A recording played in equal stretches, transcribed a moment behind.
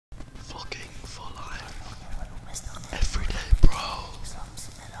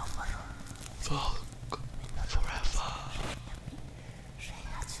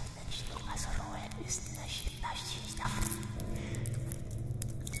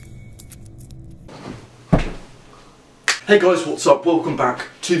Hey guys, what's up? Welcome back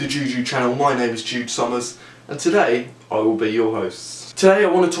to the Juju channel. My name is Jude Summers and today I will be your host. Today I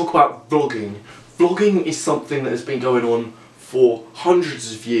want to talk about vlogging. Vlogging is something that has been going on for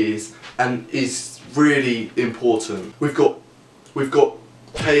hundreds of years and is really important. We've got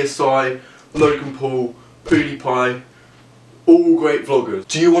KSI, Logan Paul, PewDiePie, all great vloggers.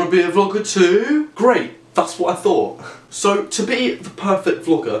 Do you want to be a vlogger too? Great, that's what I thought. So to be the perfect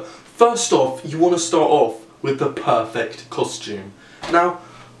vlogger, first off you want to start off with the perfect costume. Now,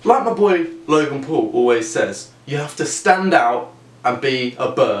 like my boy Logan Paul always says, you have to stand out and be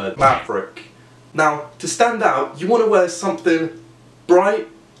a bird, maverick. Now, to stand out, you want to wear something bright,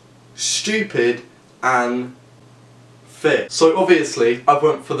 stupid and fit. So obviously, I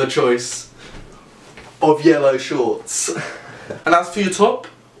went for the choice of yellow shorts. And as for your top,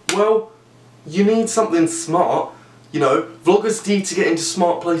 well, you need something smart. You know, vloggers need to get into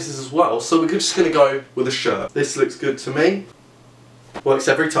smart places as well, so we're just going to go with a shirt. This looks good to me. Works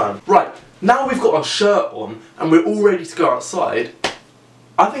every time. Right, now we've got our shirt on and we're all ready to go outside,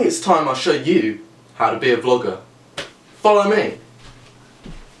 I think it's time I show you how to be a vlogger. Follow me.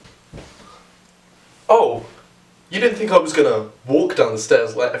 Oh, you didn't think I was going to walk down the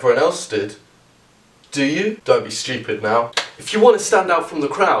stairs like everyone else did, do you? Don't be stupid now. If you want to stand out from the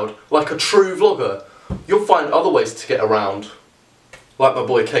crowd like a true vlogger, you'll find other ways to get around, like my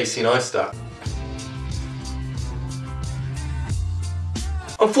boy Casey Neistat.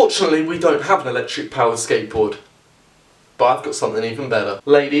 Unfortunately, we don't have an electric powered skateboard, but I've got something even better.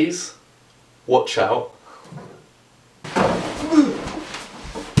 Ladies, watch out.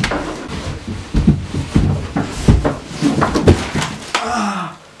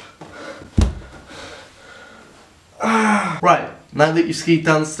 Right, now that you've skied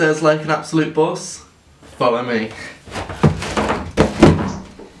downstairs like an absolute boss, follow me.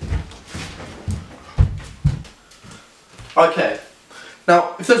 Okay,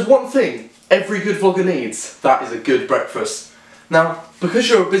 now if there's one thing every good vlogger needs, that is a good breakfast. Now, because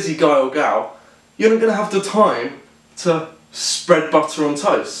you're a busy guy or gal, you're not going to have the time to spread butter on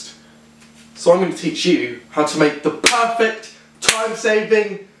toast. So I'm going to teach you how to make the perfect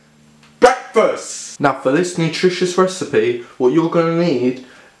time-saving breakfast. Now for this nutritious recipe, what you're going to need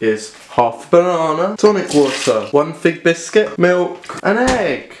is half a banana, tonic water, 1 fig biscuit, milk, an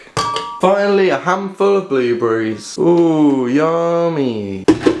egg. Finally, a handful of blueberries. Ooh, yummy.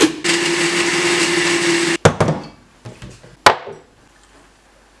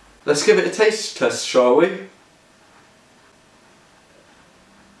 Let's give it a taste test, shall we?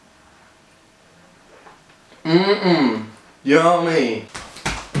 Yummy.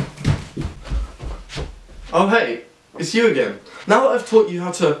 Oh hey, it's you again. Now that I've taught you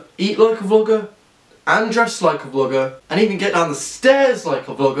how to eat like a vlogger, and dress like a vlogger, and even get down the stairs like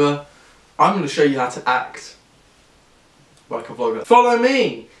a vlogger, I'm going to show you how to act like a vlogger. Follow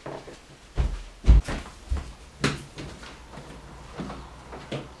me!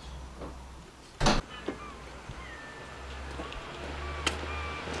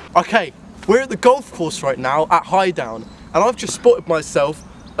 Okay, we're at the golf course right now at Highdown, and I've just spotted myself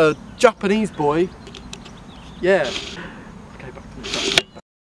a Japanese boy. Yeah. Okay, back to the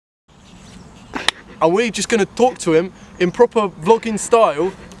track. And we're just going to talk to him in proper vlogging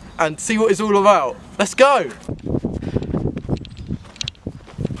style and see what it's all about. Let's go!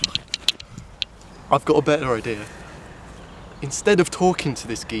 I've got a better idea. Instead of talking to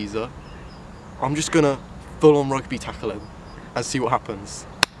this geezer, I'm just going to full on rugby tackle him and see what happens.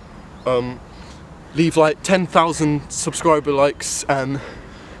 Leave like 10,000 subscriber likes and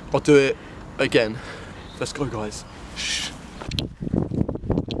I'll do it again. Let's go, guys. Shh.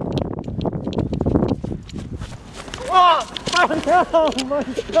 Oh my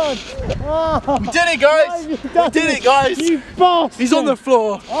god! Oh, we did it, guys! We did it, guys! You bastard! He's on the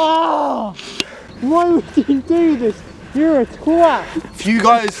floor! Oh, why would you do this? You're a twat! If you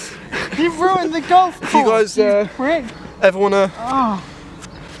guys... You've ruined the golf course! If you guys prick! Ever wanna...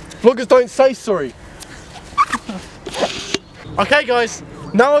 Vloggers don't say sorry. Okay, guys.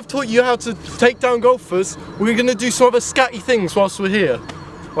 Now I've taught you how to take down golfers, we're going to do some other scatty things whilst we're here.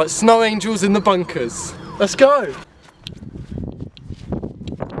 Like snow angels in the bunkers. Let's go!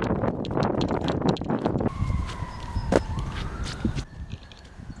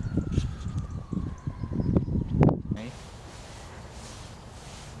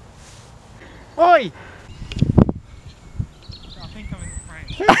 Oi! I think I'm in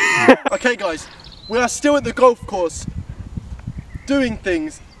frame. Okay guys, we are still at the golf course doing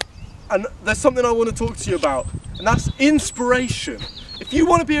things, and there's something I want to talk to you about, and that's inspiration. If you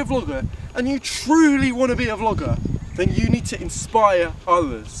want to be a vlogger, and you truly want to be a vlogger, then you need to inspire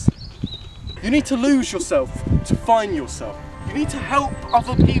others. You need to lose yourself to find yourself. You need to help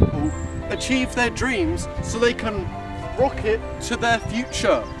other people achieve their dreams so they can rocket to their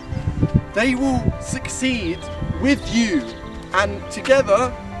future. They will succeed with you, and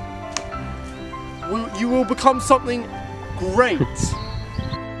together you will become something great.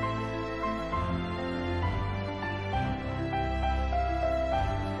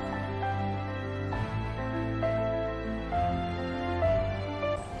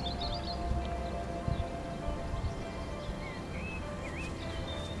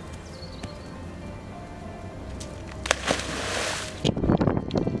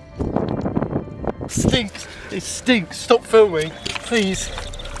 Stinks. It stinks. Stop filming, please.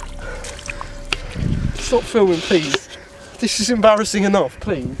 Stop filming, please. This is embarrassing enough,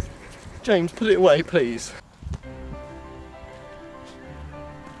 please. James, put it away, please.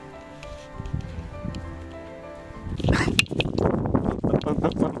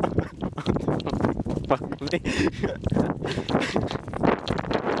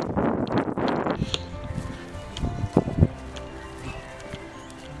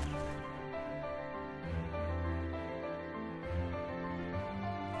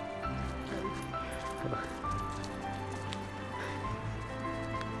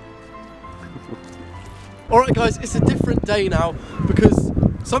 Alright guys, it's a different day now because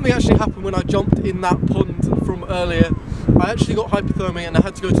something actually happened when I jumped in that pond from earlier. I actually got hypothermia and I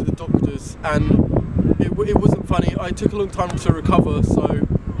had to go to the doctors, and it wasn't funny. I took a long time to recover, so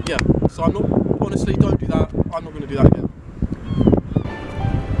yeah. So I'm not, honestly, don't do that. I'm not going to do that again.